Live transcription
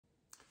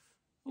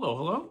Hello,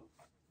 hello.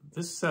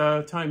 This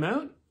time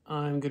out,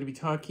 I'm going to be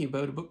talking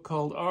about a book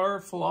called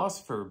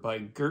Philosopher by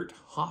Gert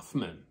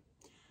Hofmann.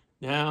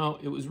 Now,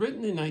 it was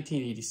written in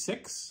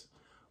 1986,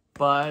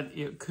 but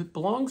it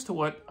belongs to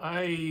what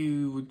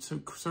I would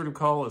sort of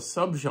call a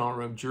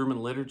subgenre of German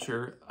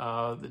literature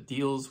that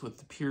deals with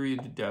the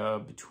period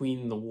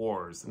between the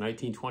wars, the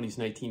 1920s,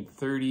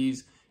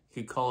 1930s.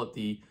 You could call it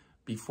the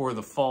before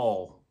the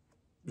fall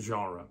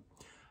genre.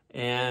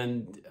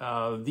 And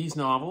these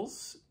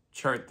novels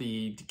chart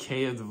the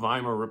decay of the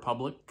Weimar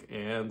Republic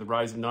and the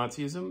rise of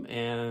Nazism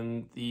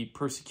and the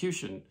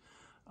persecution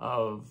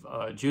of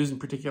Jews in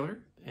particular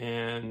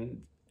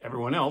and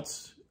everyone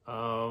else,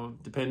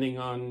 depending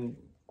on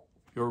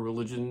your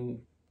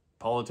religion,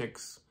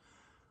 politics,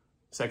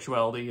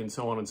 sexuality, and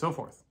so on and so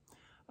forth.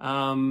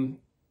 Some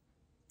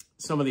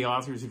of the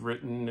authors who've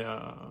written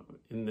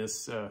in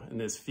this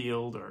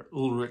field are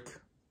Ulrich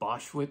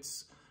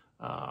Horwitz,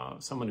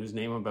 someone whose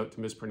name I'm about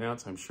to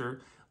mispronounce, I'm sure,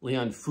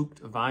 Lion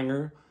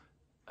Feuchtwanger,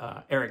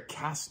 Erich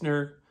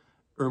Kastner,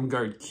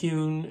 Irmgard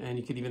Keun, and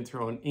you could even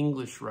throw an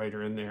English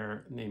writer in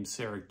there named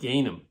Sarah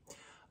Gainham.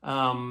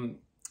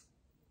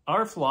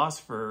 Our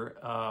philosopher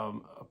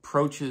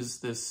approaches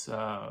this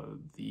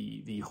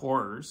the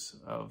horrors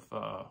of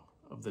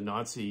the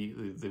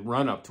Nazi, the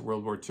run-up to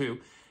World War II,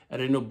 at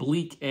an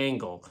oblique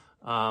angle.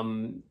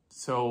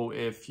 So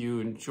if you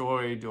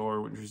enjoyed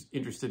or were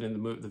interested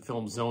in the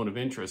film Zone of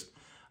Interest,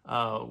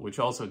 which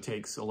also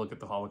takes a look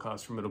at the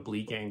Holocaust from an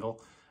oblique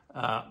angle,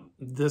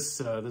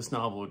 this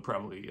novel would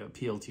probably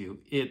appeal to you.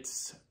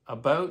 It's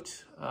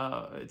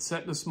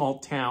set in a small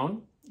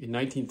town in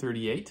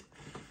 1938.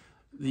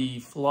 The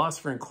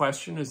philosopher in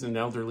question is an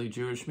elderly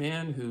Jewish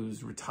man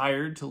who's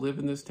retired to live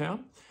in this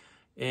town.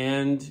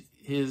 And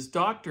his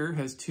doctor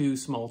has two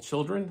small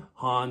children,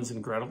 Hans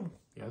and Gretel.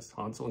 Yes,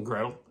 Hansel and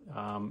Gretel.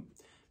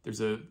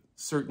 There's a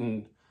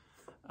certain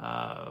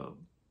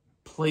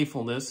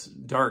playfulness,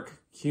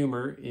 dark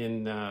humor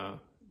in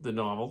the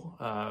novel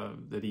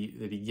that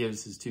he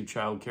gives his two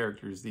child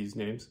characters these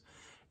names.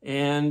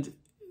 And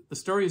the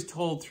story is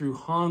told through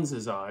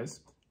Hans's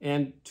eyes,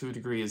 and to a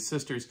degree his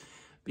sister's,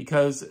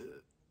 because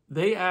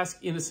they ask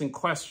innocent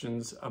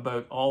questions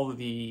about all of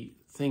the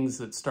things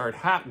that start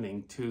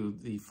happening to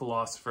the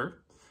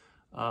philosopher,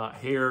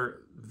 Herr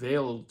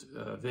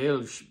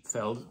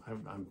Veilfeld.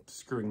 I'm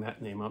screwing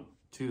that name up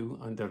too,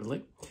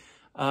 undoubtedly.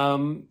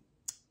 And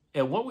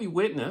what we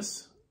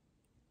witness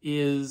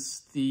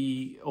is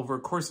over a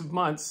course of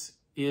months,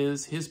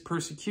 is his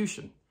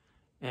persecution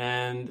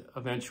and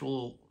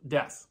eventual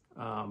death.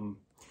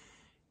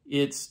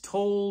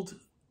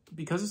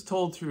 Because it's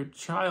told through a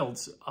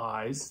child's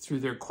eyes,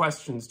 through their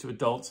questions to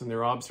adults and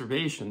their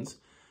observations,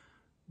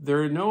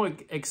 there are no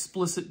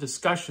explicit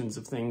discussions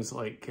of things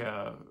like,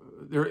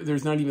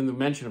 there's not even the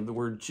mention of the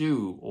word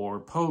Jew or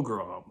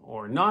pogrom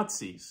or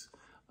Nazis,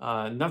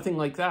 nothing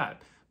like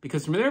that.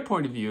 Because from their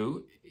point of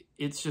view,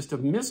 it's just a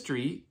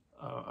mystery,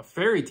 a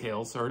fairy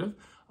tale sort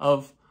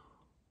of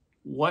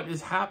what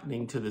is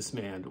happening to this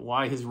man,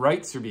 why his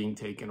rights are being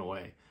taken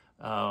away,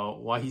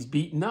 why he's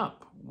beaten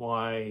up,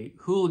 why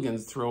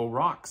hooligans throw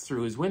rocks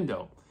through his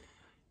window.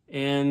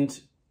 And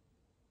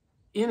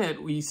in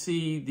it, we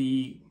see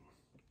the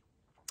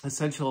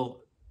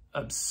essential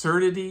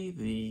absurdity,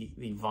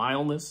 the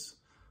vileness,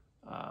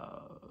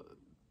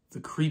 the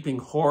creeping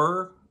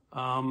horror,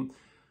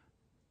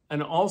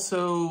 and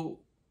also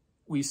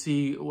we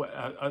see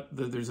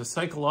there's a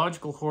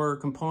psychological horror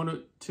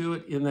component to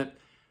it in that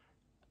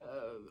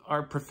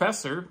our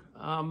professor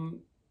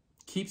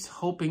keeps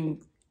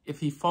hoping if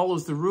he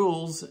follows the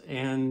rules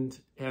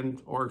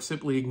or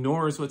simply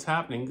ignores what's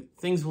happening,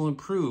 things will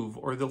improve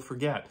or they'll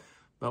forget.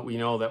 But we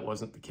know that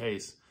wasn't the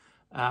case.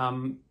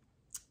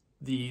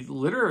 The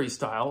literary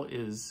style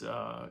is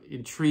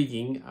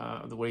intriguing,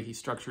 the way he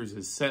structures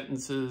his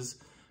sentences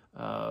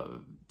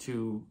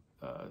to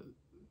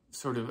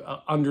sort of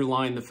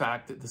underline the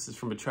fact that this is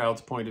from a child's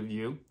point of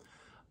view.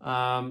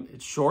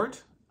 It's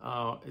short,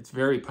 it's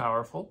very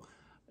powerful,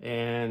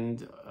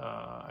 and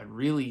I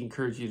really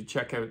encourage you to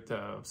check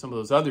out some of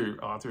those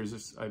other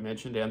authors I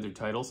mentioned and their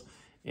titles.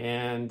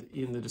 And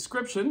in the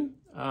description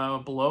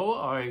below,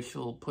 I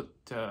shall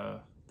put the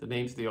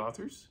names of the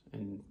authors,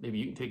 and maybe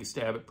you can take a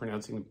stab at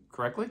pronouncing them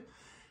correctly,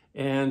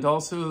 and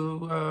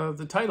also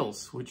the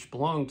titles which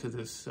belong to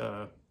this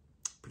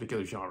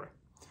particular genre.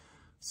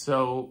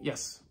 So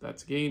yes,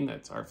 that's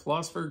our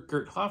philosopher,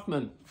 Gert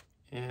Hofmann.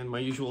 And my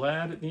usual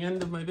ad at the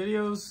end of my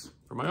videos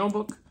for my own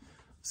book,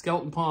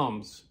 Skeleton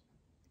Palms,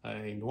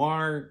 a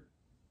noir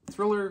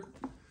thriller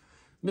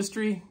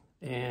mystery.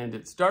 And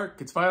it's dark,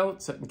 it's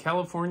violet, set in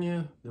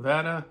California,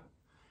 Nevada.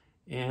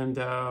 And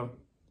I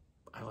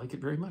like it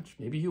very much.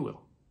 Maybe you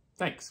will.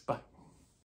 Thanks, bye.